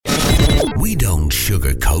We don't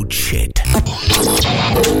sugarcoat shit.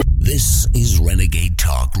 This is Renegade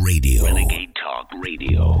Talk Radio. Renegade Talk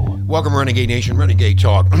Radio. Welcome, Renegade Nation, Renegade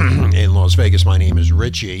Talk in Las Vegas. My name is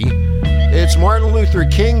Richie. It's Martin Luther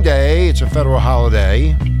King Day. It's a federal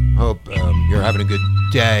holiday. Hope you're having a good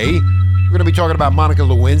day. We're going to be talking about Monica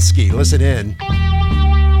Lewinsky. Listen in.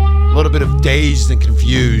 A little bit of dazed and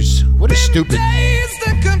confused. What a stupid... Dazed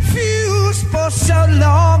and confused for so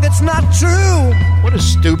long, it's not true. What a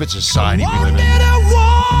stupid society we live in. Did a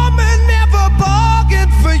woman never bargain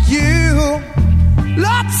for you?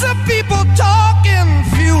 Lots of people talking,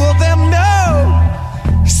 few of them know.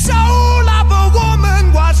 Soul of a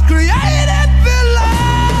woman was created below.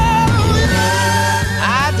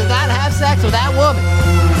 I did not have sex with that woman.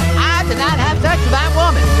 I did not have sex with that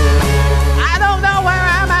woman. I don't know where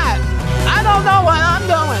I'm at. I don't know what I'm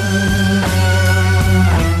doing.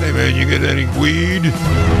 Hey man, you get any weed?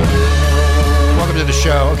 Welcome to the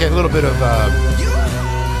show. Okay, a little bit of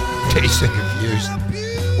dazed and confused.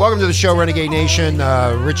 Welcome to the show, Renegade Nation.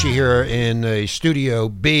 Richie here in Studio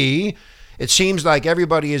B. It seems like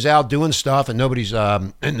everybody is out doing stuff and nobody's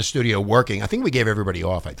in the studio working. I think we gave everybody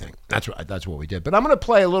off, I think. That's what we did. But I'm going to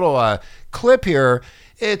play a little clip here.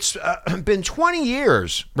 It's been 20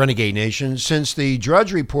 years, Renegade Nation, since the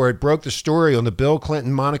Drudge Report broke the story on the Bill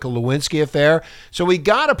Clinton-Monica Lewinsky affair. So we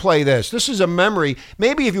got to play this. This is a memory.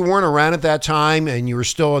 Maybe if you weren't around at that time and you were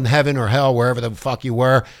still in heaven or hell, wherever the fuck you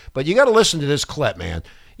were. But you got to listen to this clip, man.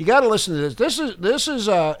 You got to listen to this. This is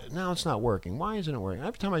no, it's not working. Why isn't it working?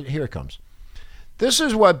 Every time here it comes. This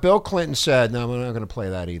is what Bill Clinton said. No, we're not going to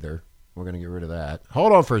play that either. We're going to get rid of that.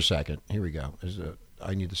 Hold on for a second. Here we go.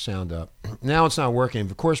 I need the sound up. Now it's not working.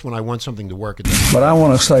 Of course, when I want something to work, it doesn't. But I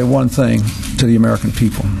want to say one thing to the American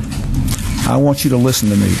people. I want you to listen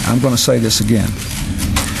to me. I'm going to say this again.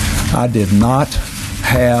 I did not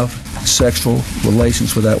have sexual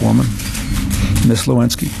relations with that woman, Miss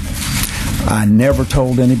Lewinsky. I never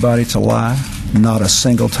told anybody to lie, not a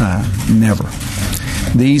single time, never.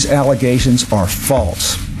 These allegations are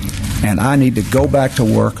false, and I need to go back to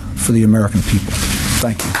work for the American people.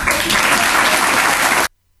 Thank you.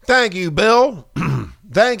 Thank you, Bill.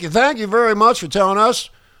 Thank you very much for telling us.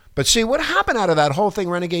 But see, what happened out of that whole thing,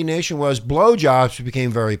 Renegade Nation, was blowjobs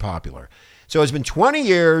became very popular. So it's been 20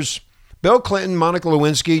 years. Bill Clinton, Monica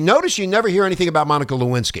Lewinsky. Notice you never hear anything about Monica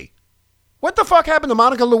Lewinsky. What the fuck happened to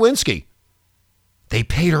Monica Lewinsky? They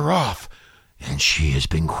paid her off, and she has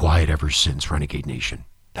been quiet ever since, Renegade Nation.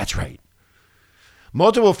 That's right.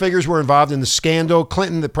 Multiple figures were involved in the scandal.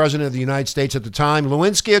 Clinton, the president of the United States at the time.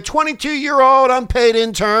 Lewinsky, a 22-year-old unpaid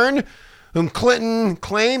intern whom Clinton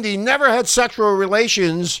claimed he never had sexual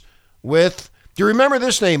relations with. Do you remember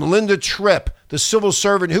this name? Linda Tripp, the civil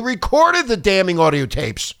servant who recorded the damning audio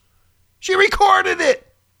tapes. She recorded it.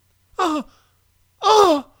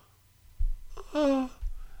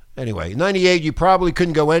 Anyway, in 98, you probably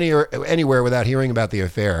couldn't go anywhere without hearing about the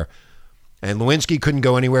affair. And Lewinsky couldn't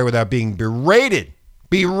go anywhere without being berated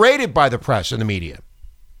by the press and the media.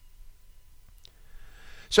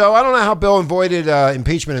 So I don't know how Bill avoided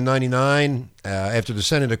impeachment in 99 after the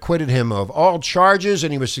Senate acquitted him of all charges,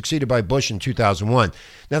 and he was succeeded by Bush in 2001.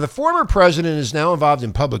 Now, the former president is now involved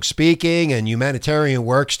in public speaking and humanitarian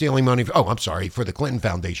work, stealing money for the Clinton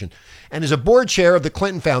Foundation, and is a board chair of the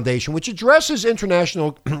Clinton Foundation, which addresses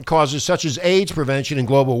international causes such as AIDS prevention and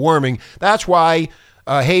global warming. That's why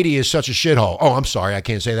Haiti is such a shithole. Oh, I'm sorry, I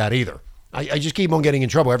can't say that either. I just keep on getting in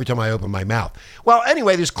trouble every time I open my mouth. Well,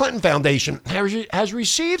 anyway, this Clinton Foundation has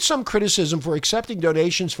received some criticism for accepting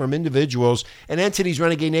donations from individuals and entities,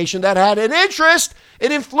 Renegade Nation, that had an interest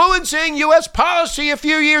in influencing U.S. policy a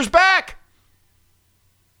few years back.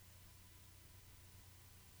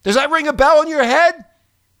 Does that ring a bell in your head?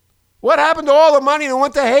 What happened to all the money that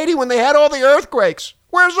went to Haiti when they had all the earthquakes?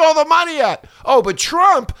 Where's all the money at? Oh, but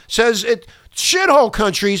Trump says shithole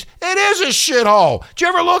countries, it is a shithole. Did you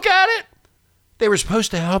ever look at it? They were supposed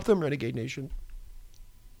to help them, Renegade Nation.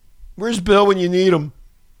 Where's Bill when you need him?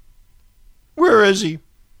 Where is he?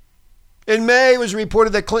 In May, it was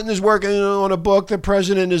reported that Clinton is working on a book the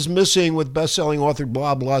president is missing with best-selling author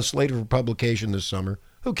blah, blah, slated for publication this summer.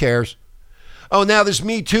 Who cares? Oh, now this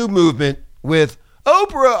Me Too movement with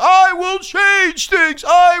Oprah, I will change things.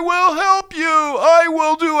 I will help you. I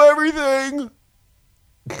will do everything.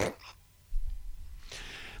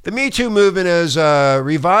 The Me Too movement has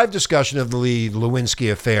revived discussion of the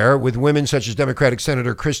Lewinsky affair, with women such as Democratic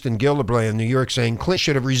Senator Kristen Gillibrand in New York saying Clinton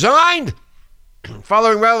should have resigned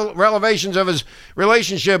following revelations of his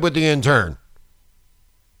relationship with the intern.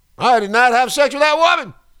 I did not have sex with that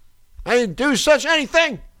woman. I didn't do such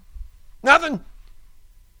anything. Nothing.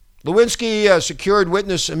 Lewinsky secured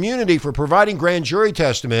witness immunity for providing grand jury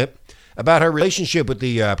testimony about her relationship with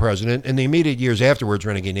the president in the immediate years afterwards,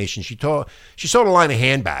 Renegade Nation. She sold a line of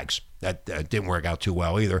handbags that didn't work out too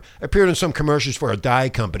well either. Appeared in some commercials for a dye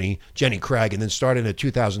company, Jenny Craig, and then starred in a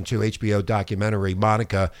 2002 HBO documentary,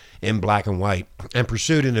 Monica in Black and White, and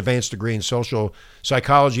pursued an advanced degree in social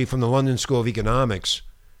psychology from the London School of Economics.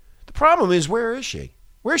 The problem is, where is she?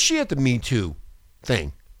 Where's she at the Me Too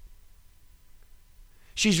thing?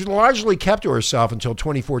 She's largely kept to herself until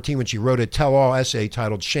 2014 when she wrote a tell-all essay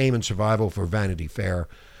titled Shame and Survival for Vanity Fair.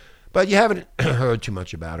 But you haven't heard too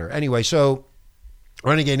much about her. Anyway, so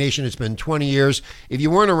Renegade Nation, it's been 20 years. If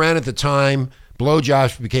you weren't around at the time,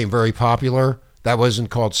 blowjobs became very popular. That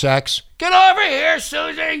wasn't called sex. Get over here,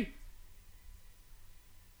 Susie!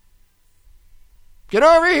 Get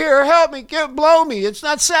over here, help me, blow me. It's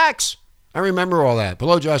not sex. I remember all that.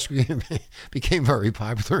 Blowjobs became very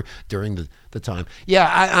popular during the time. Yeah,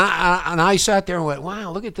 I sat there and went,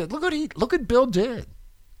 wow, look at that. Look what Bill did.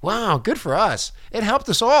 Wow, good for us. It helped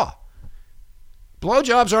us all.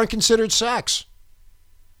 Blowjobs aren't considered sex.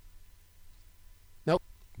 Nope.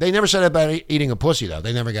 They never said about eating a pussy, though.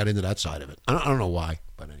 They never got into that side of it. I don't know why,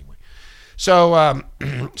 but anyway. So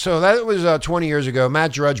so that was 20 years ago.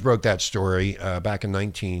 Matt Drudge broke that story back in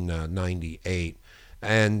 1998.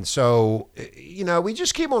 And so, we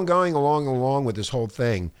just keep on going along with this whole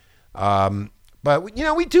thing. But,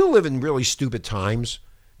 we do live in really stupid times.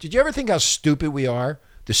 Did you ever think how stupid we are?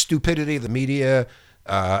 The stupidity of the media,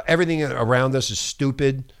 everything around us is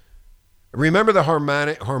stupid. Remember the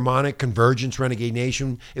harmonic convergence, Renegade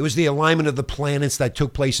Nation? It was the alignment of the planets that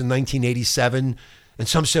took place in 1987. And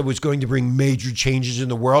some said was going to bring major changes in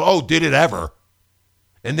the world. Oh, did it ever?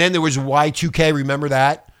 And then there was Y2K, remember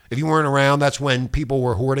that? If you weren't around, that's when people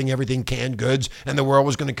were hoarding everything, canned goods, and the world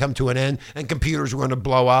was going to come to an end, and computers were going to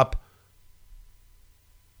blow up.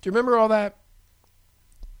 Do you remember all that?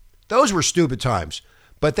 Those were stupid times,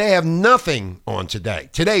 but they have nothing on today.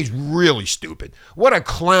 Today's really stupid. What a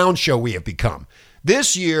clown show we have become.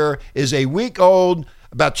 This year is a week old,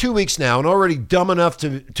 about 2 weeks now, and already dumb enough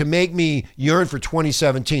to make me yearn for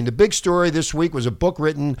 2017. The big story this week was a book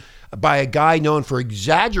written by a guy known for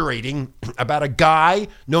exaggerating, about a guy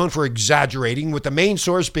known for exaggerating, with the main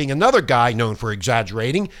source being another guy known for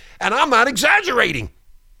exaggerating, and I'm not exaggerating.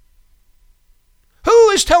 Who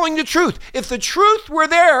is telling the truth? If the truth were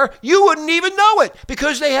there, you wouldn't even know it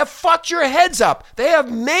because they have fucked your heads up. They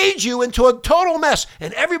have made you into a total mess,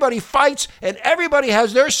 and everybody fights, and everybody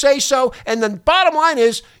has their say-so, and the bottom line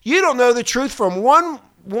is you don't know the truth from what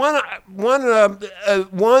would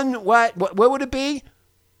it be?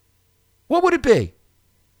 What would it be?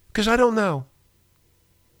 Because I don't know.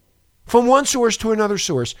 From one source to another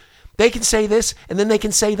source. They can say this, and then they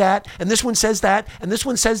can say that, and this one says that, and this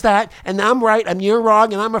one says that, and I'm right, and you're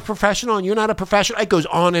wrong, and I'm a professional, and you're not a professional. It goes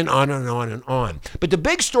on and on and on and on. But the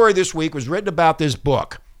big story this week was written about this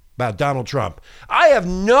book, about Donald Trump. I have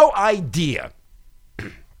no idea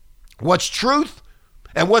what's truth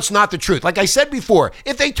and what's not the truth. Like I said before,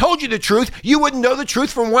 if they told you the truth, you wouldn't know the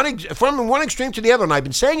truth from one extreme to the other. And I've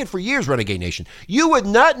been saying it for years, Renegade Nation. You would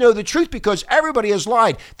not know the truth because everybody has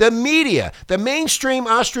lied. The media, the mainstream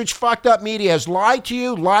ostrich fucked up media has lied to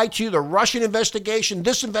you. The Russian investigation,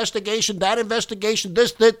 this investigation, that investigation,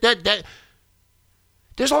 that.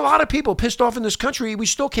 There's a lot of people pissed off in this country. We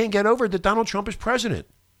still can't get over that Donald Trump is president.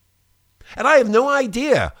 And I have no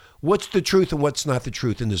idea what's the truth and what's not the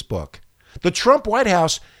truth in this book. The Trump White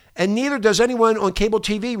House, and neither does anyone on cable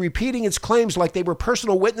TV repeating its claims like they were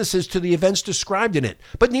personal witnesses to the events described in it.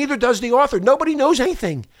 But neither does the author. Nobody knows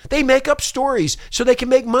anything. They make up stories so they can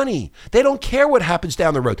make money. They don't care what happens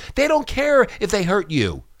down the road. They don't care if they hurt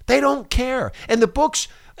you. They don't care. And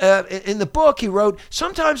in the book, he wrote,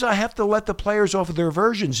 sometimes I have to let the players off of their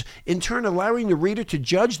versions, in turn allowing the reader to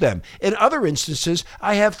judge them. In other instances,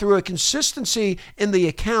 I have, through a consistency in the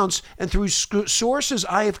accounts and through sources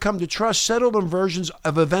I have come to trust, settled on versions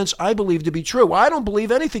of events I believe to be true. Well, I don't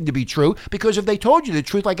believe anything to be true, because if they told you the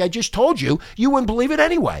truth like I just told you, you wouldn't believe it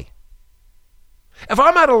anyway. If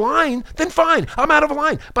I'm out of line, then fine, I'm out of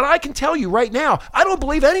line. But I can tell you right now, I don't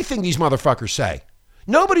believe anything these motherfuckers say.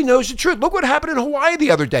 Nobody knows the truth. Look what happened in Hawaii the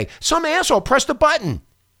other day. Some asshole pressed a button.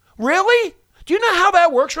 Really? Do you know how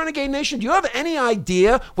that works, Renegade Nation? Do you have any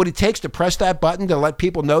idea what it takes to press that button to let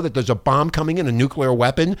people know that there's a bomb coming in, a nuclear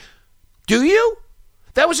weapon? Do you?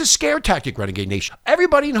 That was a scare tactic, Renegade Nation.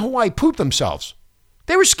 Everybody in Hawaii pooped themselves.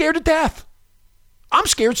 They were scared to death. I'm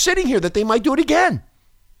scared sitting here that they might do it again.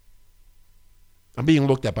 I'm being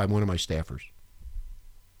looked at by one of my staffers.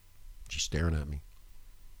 She's staring at me.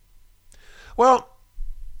 Well,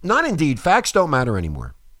 not indeed. Facts don't matter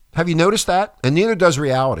anymore. Have you noticed that? And neither does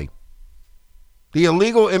reality. The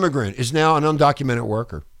illegal immigrant is now an undocumented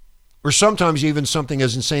worker. or sometimes even something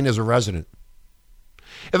as insane as a resident.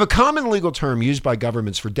 If a common legal term used by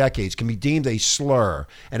governments for decades can be deemed a slur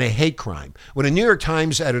and a hate crime, when a New York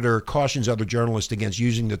Times editor cautions other journalists against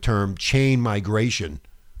using the term chain migration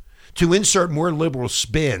to insert more liberal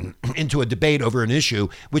spin into a debate over an issue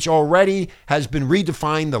which already has been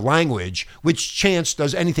redefined the language, which chance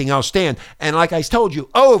does anything else stand? And like I told you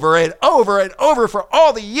over and over and over for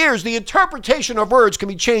all the years, the interpretation of words can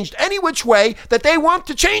be changed any which way that they want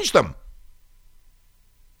to change them.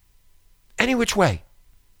 Any which way.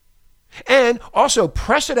 And also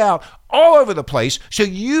press it out all over the place so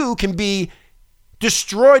you can be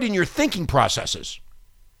destroyed in your thinking processes.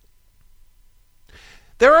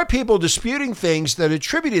 There are people disputing things that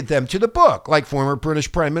attributed them to the book, like former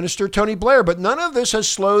British Prime Minister Tony Blair, but none of this has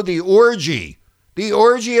slowed the orgy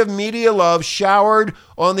of media love showered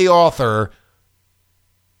on the author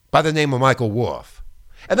by the name of Michael Wolff.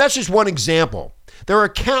 And that's just one example. There are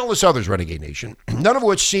countless others, Renegade Nation, none of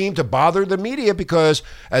which seem to bother the media because,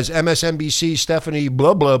 as MSNBC Stephanie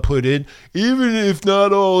Blah Blah put it, even if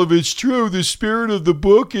not all of it's true, the spirit of the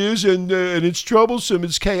book is, and it's troublesome,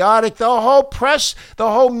 it's chaotic. The whole press,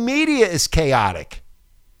 the whole media is chaotic.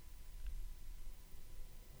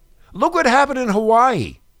 Look what happened in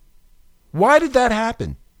Hawaii. Why did that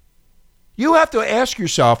happen? You have to ask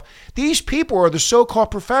yourself, these people are the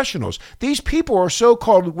so-called professionals. These people are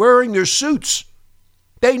so-called wearing their suits.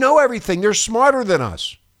 They know everything. They're smarter than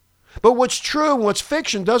us. But what's true and what's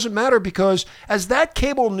fiction doesn't matter because, as that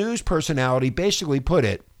cable news personality basically put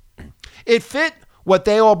it, it fit what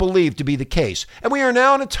they all believed to be the case. And we are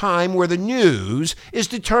now in a time where the news is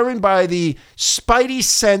determined by the spidey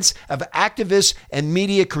sense of activists and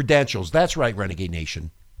media credentials. That's right, Renegade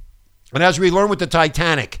Nation. And as we learned with the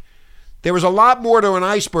Titanic, there was a lot more to an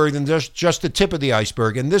iceberg than just the tip of the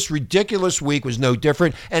iceberg, and this ridiculous week was no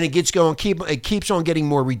different, and it keeps on getting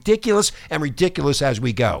more ridiculous and ridiculous as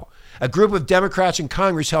we go. A group of Democrats in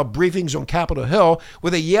Congress held briefings on Capitol Hill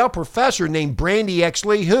with a Yale professor named Brandy X.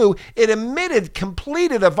 Lee, who it admitted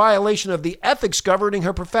completed a violation of the ethics governing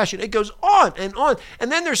her profession. It goes on,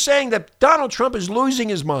 and then they're saying that Donald Trump is losing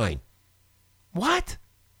his mind. What?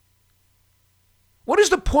 What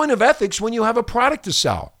is the point of ethics when you have a product to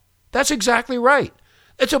sell? That's exactly right.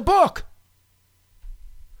 It's a book.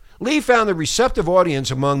 Lee found a receptive audience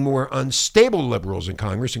among more unstable liberals in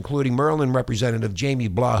Congress, including Maryland Representative Jamie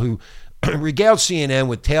Blah, who regaled CNN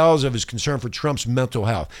with tales of his concern for Trump's mental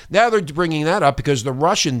health. Now they're bringing that up because the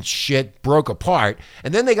Russian shit broke apart,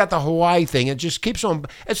 and then they got the Hawaii thing. It just keeps on.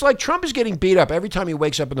 It's like Trump is getting beat up every time he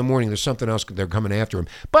wakes up in the morning. There's something else they're coming after him.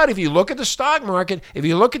 But if you look at the stock market, if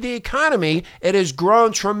you look at the economy, it has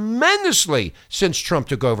grown tremendously since Trump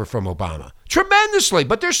took over from Obama. Tremendously,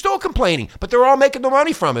 but they're still complaining. But they're all making the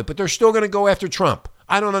money from it, but they're still going to go after Trump.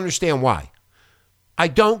 I don't understand why. I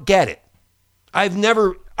don't get it. I've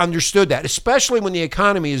never understood that, especially when the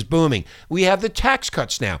economy is booming. We have the tax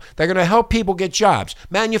cuts now. They're going to help people get jobs.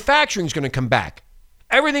 Manufacturing is going to come back.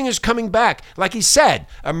 Everything is coming back. Like he said,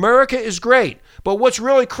 America is great. But what's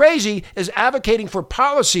really crazy is advocating for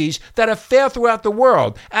policies that have failed throughout the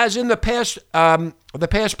world, as in the past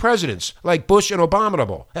presidents like Bush and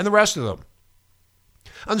Obama and the rest of them.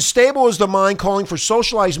 Unstable is the mind calling for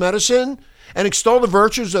socialized medicine and extol the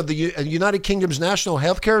virtues of the United Kingdom's National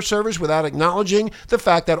Healthcare Service without acknowledging the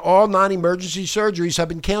fact that all non-emergency surgeries have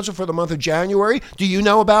been canceled for the month of January. Do you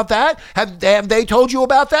know about that? Have they told you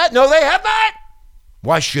about that? No, they have not.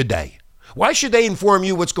 Why should they? Why should they inform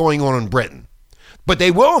you what's going on in Britain? But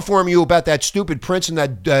they will inform you about that stupid prince and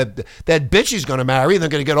that bitch he's going to marry, and they're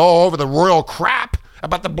going to get all over the royal crap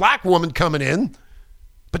about the black woman coming in.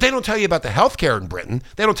 But they don't tell you about the health care in Britain.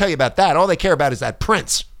 They don't tell you about that. All they care about is that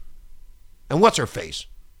prince. And what's her face?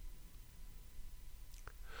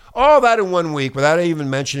 All that in 1 week without even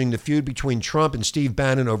mentioning the feud between Trump and Steve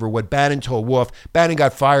Bannon over what Bannon told Wolff. Bannon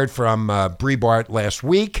got fired from Breitbart last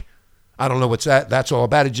week. I don't know what's that's all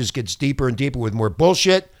about. It just gets deeper and deeper with more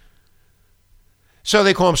bullshit. So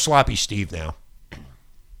they call him Sloppy Steve now.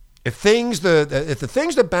 If the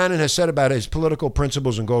things that Bannon has said about his political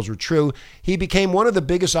principles and goals were true, he became one of the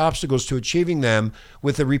biggest obstacles to achieving them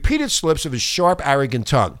with the repeated slips of his sharp, arrogant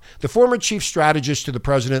tongue. The former chief strategist to the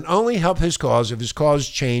president only helped his cause if his cause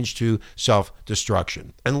changed to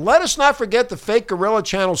self-destruction. And let us not forget the fake Gorilla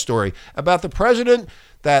Channel story about the president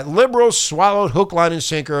that liberals swallowed hook, line, and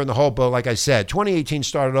sinker in the whole boat. Like I said, 2018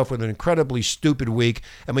 started off with an incredibly stupid week,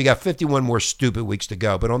 and we got 51 more stupid weeks to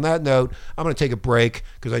go. But on that note, I'm going to take a break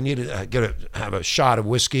because I need to have a shot of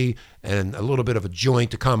whiskey and a little bit of a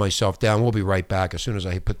joint to calm myself down. We'll be right back as soon as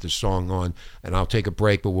I put this song on, and I'll take a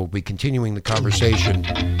break, but we'll be continuing the conversation.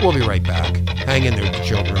 We'll be right back. Hang in there,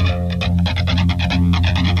 children.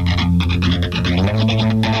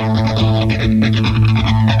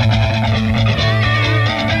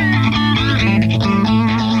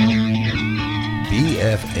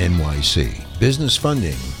 BFNC, Business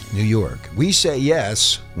Funding, New York. We say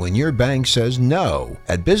yes when your bank says no.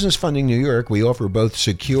 At Business Funding New York, we offer both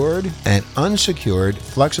secured and unsecured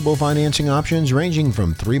flexible financing options ranging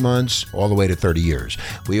from 3 months all the way to 30 years.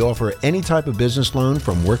 We offer any type of business loan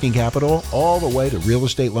from working capital all the way to real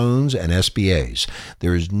estate loans and SBAs.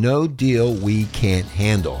 There is no deal we can't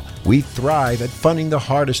handle. We thrive at funding the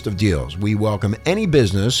hardest of deals. We welcome any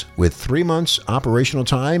business with 3 months operational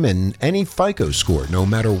time and any FICO score, no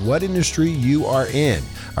matter what industry you are in.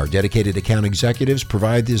 Our dedicated account executives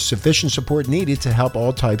provide the sufficient support needed to help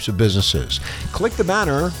all types of businesses. Click the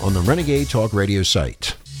banner on the Renegade Talk Radio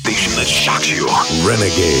site. Station that shocks you.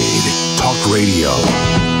 Renegade Talk Radio.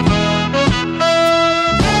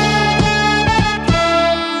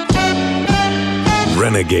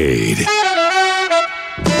 Renegade.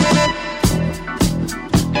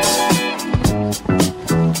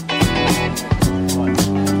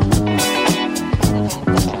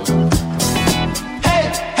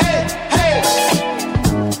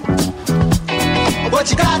 What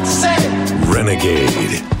you got to say?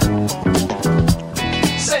 Renegade.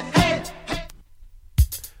 Say, hey.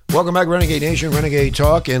 Welcome back, Renegade Nation, Renegade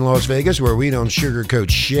Talk in Las Vegas, where we don't sugarcoat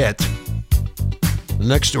shit. The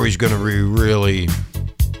next story is going to be really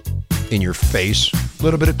in your face. A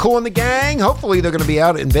little bit of Kool and the Gang. Hopefully they're going to be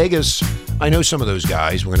out in Vegas. I know some of those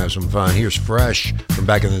guys. We're going to have some fun. Here's Fresh from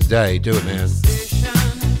back in the day. Do it, man.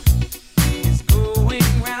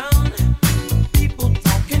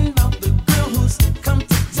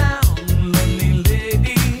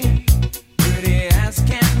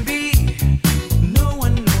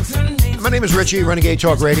 My name is Richie, Renegade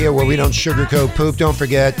Talk Radio, where we don't sugarcoat poop. Don't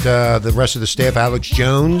forget the rest of the staff, Alex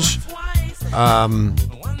Jones,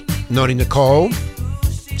 Naughty Nicole.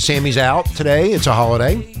 Sammy's out today. It's a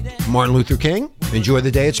holiday. Martin Luther King. Enjoy the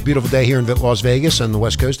day. It's a beautiful day here in Las Vegas on the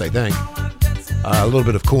West Coast, I think. A little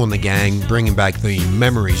bit of Kool and the Gang, bringing back the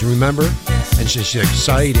memories. Remember? It's just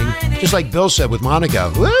exciting. Just like Bill said with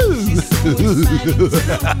Monica. Woo!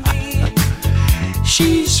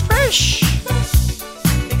 She's fresh.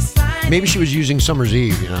 Maybe she was using Summer's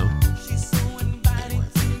Eve, you know. Anyway.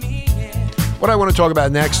 What I want to talk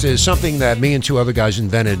about next is something that me and two other guys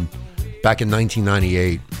invented back in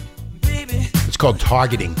 1998. It's called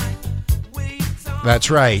targeting.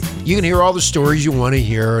 That's right. You can hear all the stories you want to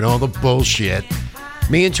hear and all the bullshit.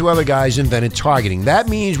 Me and two other guys invented targeting. That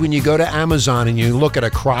means when you go to Amazon and you look at a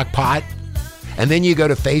crock pot, and then you go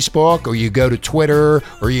to Facebook or you go to Twitter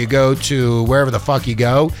or you go to wherever the fuck you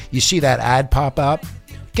go, you see that ad pop up.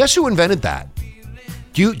 Guess who invented that?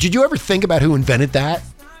 Did you ever think about who invented that?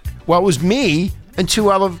 Well, it was me and two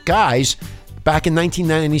other guys back in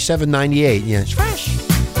 1997-98. Yeah, it's fresh.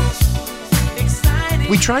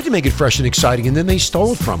 We tried to make it fresh and exciting, and then they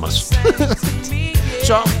stole it from us.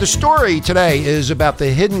 So the story today is about the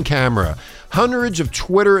hidden camera. Hundreds of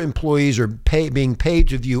Twitter employees are being paid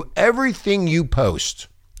to view everything you post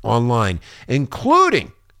online,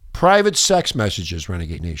 including private sex messages,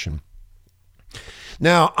 Renegade Nation.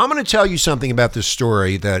 Now, I'm going to tell you something about this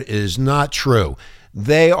story that is not true.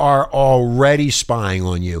 They are already spying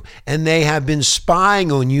on you, and they have been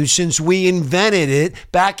spying on you since we invented it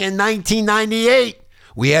back in 1998.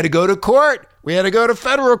 We had to go to court. We had to go to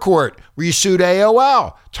federal court. We sued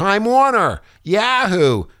AOL, Time Warner,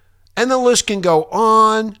 Yahoo, and the list can go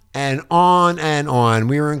on and on and on.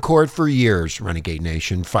 We were in court for years, Renegade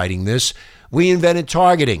Nation, fighting this. We invented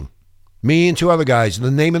targeting. Me and two other guys.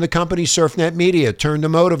 The name of the company, SurfNet Media, turned to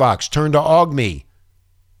Motivox, turned to AugMe.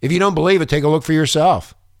 If you don't believe it, take a look for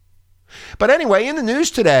yourself. But anyway, in the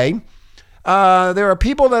news today, there are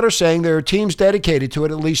people that are saying there are teams dedicated to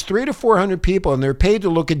it, at least 300 to 400 people, and they're paid to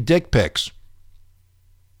look at dick pics.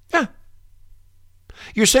 Yeah.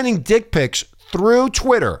 You're sending dick pics through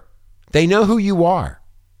Twitter. They know who you are.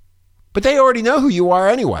 But they already know who you are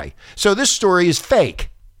anyway. So this story is fake.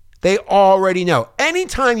 They already know.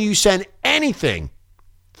 Anytime you send anything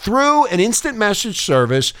through an instant message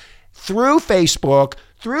service, through Facebook,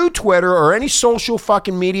 through Twitter, or any social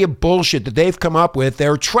fucking media bullshit that they've come up with,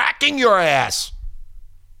 they're tracking your ass.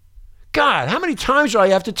 God, how many times do I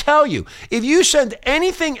have to tell you? If you send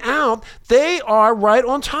anything out, they are right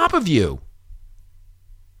on top of you.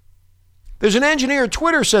 There's an engineer at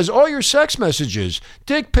Twitter says all your sex messages,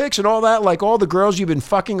 dick pics and all that, like all the girls you've been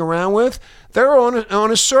fucking around with, they're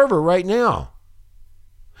on a server right now.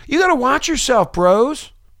 You got to watch yourself,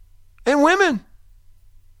 bros and women.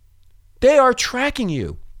 They are tracking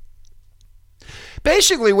you.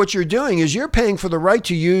 Basically, what you're doing is you're paying for the right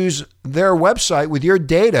to use their website with your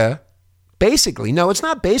data. Basically, no, it's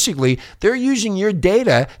not basically. They're using your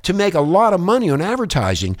data to make a lot of money on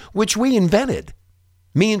advertising, which we invented.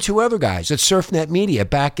 Me and 2 other guys at SurfNet Media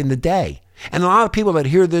back in the day. And a lot of people that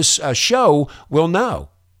hear this show will know.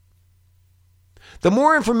 The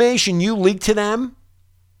more information you leak to them,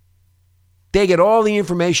 they get all the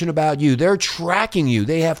information about you. They're tracking you.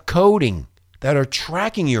 They have coding that are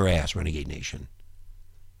tracking your ass, Renegade Nation.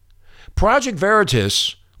 Project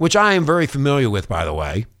Veritas, which I am very familiar with, by the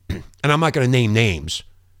way, and I'm not going to name names,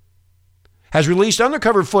 has released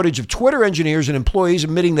undercover footage of Twitter engineers and employees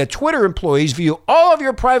admitting that Twitter employees view all of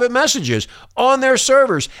your private messages on their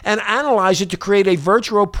servers and analyze it to create a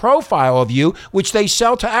virtual profile of you, which they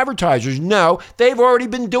sell to advertisers. No, they've already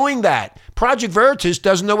been doing that. Project Veritas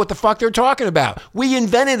doesn't know what the fuck they're talking about. We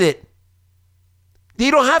invented it.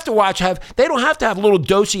 You don't have to they don't have to have little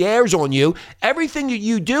dossiers on you. Everything that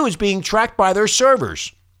you do is being tracked by their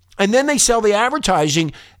servers. And then they sell the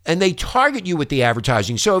advertising and they target you with the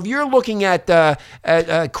advertising. So if you're looking at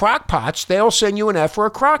crock pots, they'll send you an F for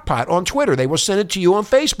a crock pot on Twitter. They will send it to you on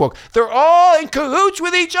Facebook. They're all in cahoots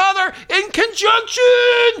with each other, in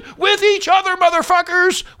conjunction with each other,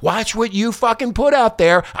 motherfuckers. Watch what you fucking put out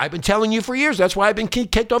there. I've been telling you for years. That's why I've been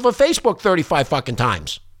kicked off of Facebook 35 fucking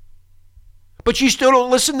times. But you still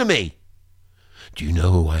don't listen to me. Do you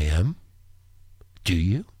know who I am? Do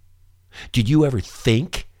you? Did you ever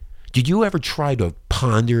think? Did you ever try to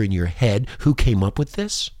ponder in your head who came up with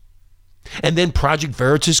this? And then Project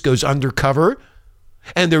Veritas goes undercover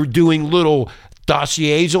and they're doing little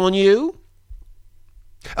dossiers on you.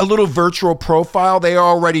 A little virtual profile. They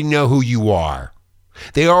already know who you are.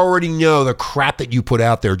 They already know the crap that you put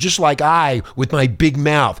out there. Just like I, with my big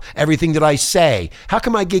mouth, everything that I say. How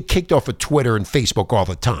come I get kicked off of Twitter and Facebook all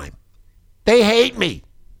the time? They hate me.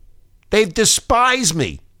 They despise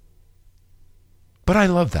me. But I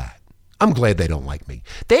love that. I'm glad they don't like me.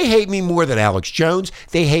 They hate me more than Alex Jones.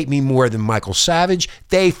 They hate me more than Michael Savage.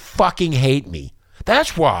 They fucking hate me.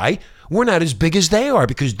 That's why we're not as big as they are,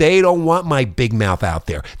 because they don't want my big mouth out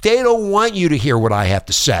there. They don't want you to hear what I have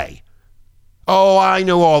to say. Oh, I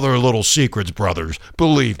know all their little secrets, brothers.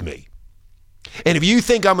 Believe me. And if you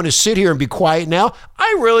think I'm going to sit here and be quiet now,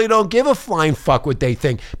 I really don't give a flying fuck what they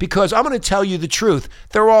think, because I'm going to tell you the truth.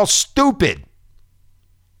 They're all stupid.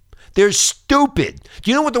 They're stupid. Do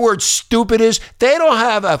you know what the word stupid is? They don't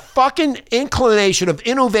have a fucking inclination of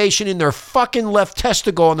innovation in their fucking left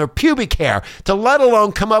testicle and their pubic hair to let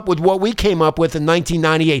alone come up with what we came up with in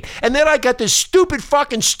 1998. And then I got this stupid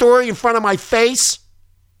fucking story in front of my face.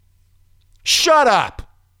 Shut up.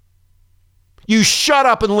 You shut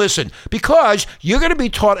up and listen, because you're going to be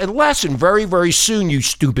taught a lesson very, very soon, you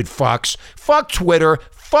stupid fucks. Fuck Twitter.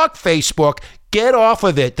 Fuck Facebook. Get off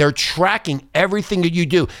of it. They're tracking everything that you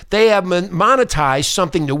do. They have monetized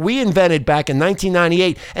something that we invented back in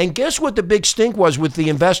 1998. And guess what the big stink was with the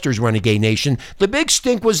investors, Renegade Nation? The big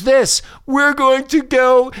stink was this. We're going to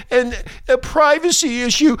go and a privacy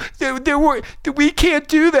issue. We can't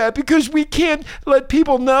do that because we can't let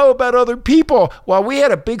people know about other people. While we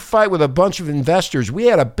had a big fight with a bunch of investors, we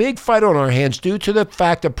had a big fight on our hands due to the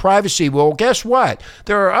fact of privacy. Well, guess what?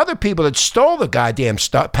 There are other people that stole the goddamn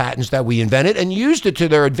patents that we invented and used it to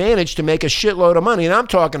their advantage to make a shitload of money. And I'm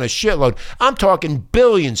talking a shitload. I'm talking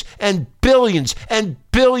billions and billions and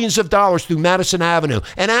billions of dollars through Madison Avenue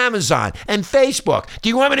and Amazon and Facebook. Do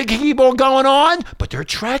you want me to keep on going on? But they're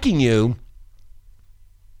tracking you.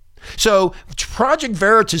 So Project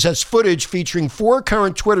Veritas has footage featuring 4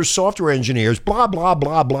 current Twitter software engineers, blah, blah,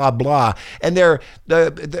 blah, blah, blah. And they're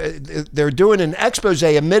doing an expose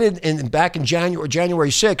admitted back in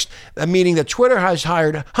January 6th, meaning that Twitter has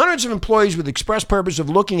hired hundreds of employees with the express purpose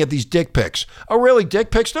of looking at these dick pics. Oh, really?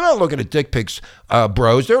 Dick pics? They're not looking at dick pics,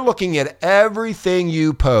 bros. They're looking at everything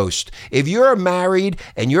you post. If you're married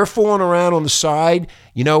and you're fooling around on the side,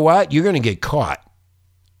 you know what? You're going to get caught.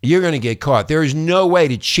 You're going to get caught. There is no way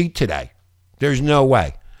to cheat today. There's no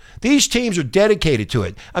way. These teams are dedicated to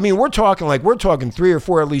it. I mean, we're talking 3 or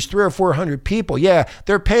 4, at least 300 or 400 people. Yeah,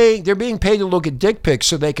 they're being paid to look at dick pics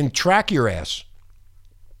so they can track your ass.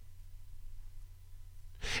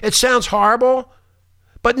 It sounds horrible,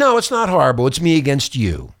 but no, it's not horrible. It's me against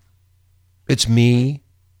you. It's me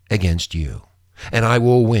against you. And I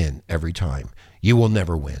will win every time. You will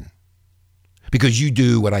never win. Because you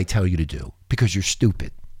do what I tell you to do. Because you're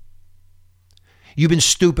stupid. You've been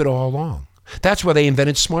stupid all along. That's why they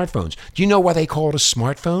invented smartphones. Do you know why they call it a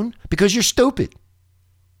smartphone? Because you're stupid.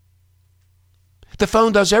 The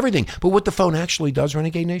phone does everything. But what the phone actually does,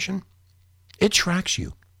 Renegade Nation, it tracks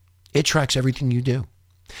you. It tracks everything you do.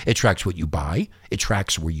 It tracks what you buy. It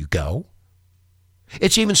tracks where you go.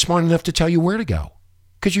 It's even smart enough to tell you where to go.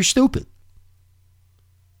 Because you're stupid.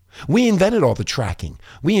 We invented all the tracking.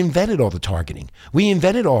 We invented all the targeting. We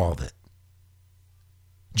invented all of it.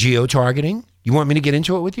 Geotargeting? You want me to get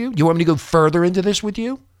into it with you? You want me to go further into this with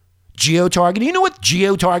you? Geotargeting? You know what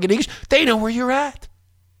geotargeting is? They know where you're at.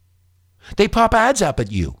 They pop ads up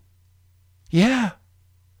at you. Yeah.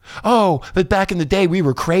 Oh, but back in the day, we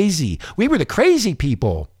were crazy. We were the crazy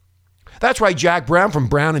people. That's why Jack Brown from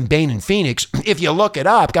Brown and Bain in Phoenix, if you look it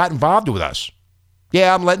up, got involved with us.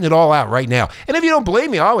 Yeah, I'm letting it all out right now. And if you don't believe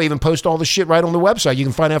me, I'll even post all the shit right on the website. You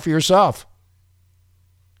can find out for yourself.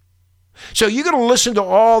 So you're going to listen to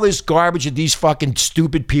all this garbage that these fucking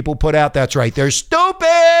stupid people put out? That's right. They're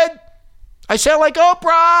stupid. I sound like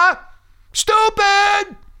Oprah.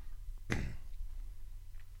 Stupid.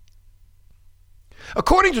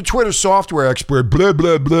 According to Twitter software expert, blah,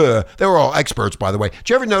 blah, blah. They were all experts, by the way. Did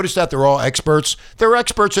you ever notice that they're all experts? They're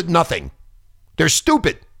experts at nothing. They're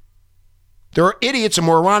stupid. They're idiots and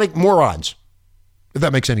morons, if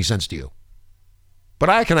that makes any sense to you. But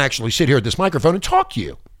I can actually sit here at this microphone and talk to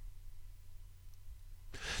you.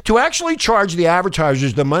 To actually charge the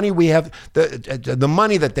advertisers the money we have, the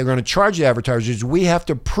money that they're going to charge the advertisers, we have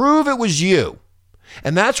to prove it was you.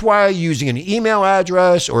 And that's why using an email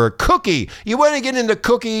address or a cookie, you want to get into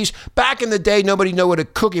cookies. Back in the day, nobody knew what a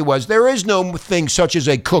cookie was. There is no thing such as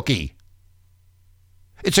a cookie.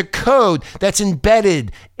 It's a code that's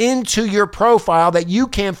embedded into your profile that you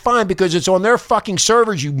can't find because it's on their fucking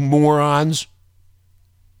servers, you morons.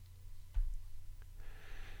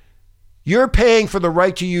 You're paying for the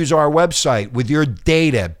right to use our website with your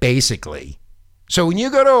data, basically. So when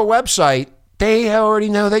you go to a website, they already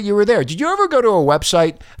know that you were there. Did you ever go to a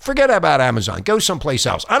website? Forget about Amazon. Go someplace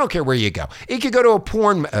else. I don't care where you go. You could go to a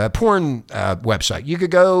porn website. You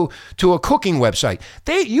could go to a cooking website.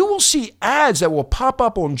 You will see ads that will pop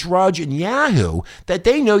up on Drudge and Yahoo that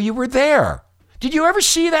they know you were there. Did you ever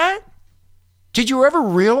see that? Did you ever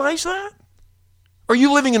realize that? Or are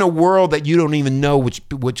you living in a world that you don't even know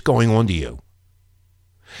what's going on to you?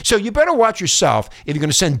 So you better watch yourself if you're going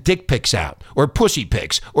to send dick pics out or pussy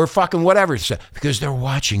pics or fucking whatever, because they're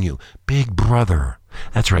watching you. Big Brother.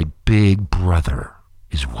 That's right. Big Brother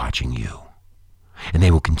is watching you. And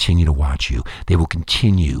they will continue to watch you. They will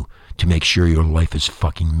continue to make sure your life is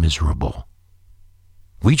fucking miserable.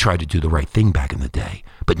 We tried to do the right thing back in the day,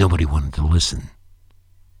 but nobody wanted to listen.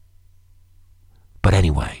 But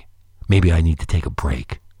anyway, maybe I need to take a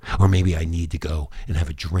break, or maybe I need to go and have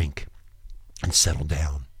a drink and settle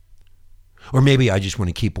down. Or maybe I just want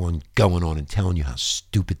to keep on going on and telling you how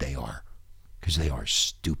stupid they are, because they are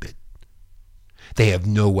stupid. They have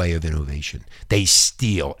no way of innovation. They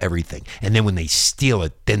steal everything. And then when they steal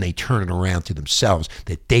it, then they turn it around to themselves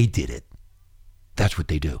that they did it. That's what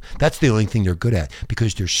they do. That's the only thing they're good at,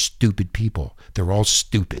 because they're stupid people. They're all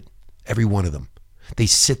stupid, every one of them. They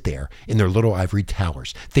sit there in their little ivory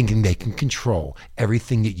towers thinking they can control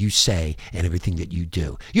everything that you say and everything that you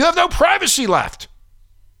do. You have no privacy left.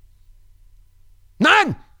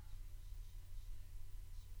 None.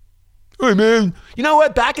 Hey, man, you know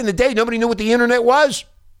what? Back in the day, nobody knew what the internet was.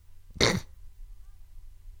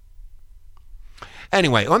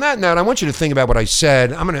 Anyway, on that note, I want you to think about what I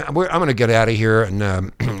said. I'm gonna get out of here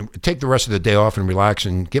and take the rest of the day off and relax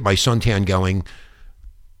and get my suntan going.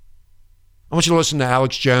 I want you to listen to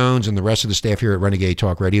Alex Jones and the rest of the staff here at Renegade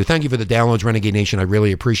Talk Radio. Thank you for the downloads, Renegade Nation. I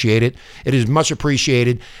really appreciate it. It is much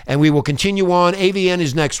appreciated. And we will continue on. AVN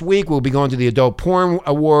is next week. We'll be going to the Adult Porn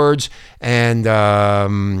Awards. And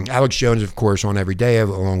Alex Jones, of course, on every day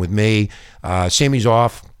along with me. Sammy's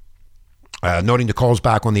off. Noting Nicole's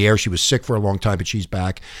back on the air. She was sick for a long time, but she's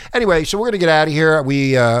back. Anyway, so we're going to get out of here.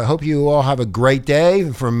 We hope you all have a great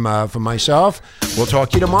day from myself. We'll talk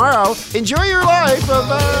to you tomorrow. Enjoy your life.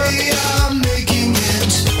 We are making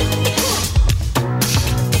it.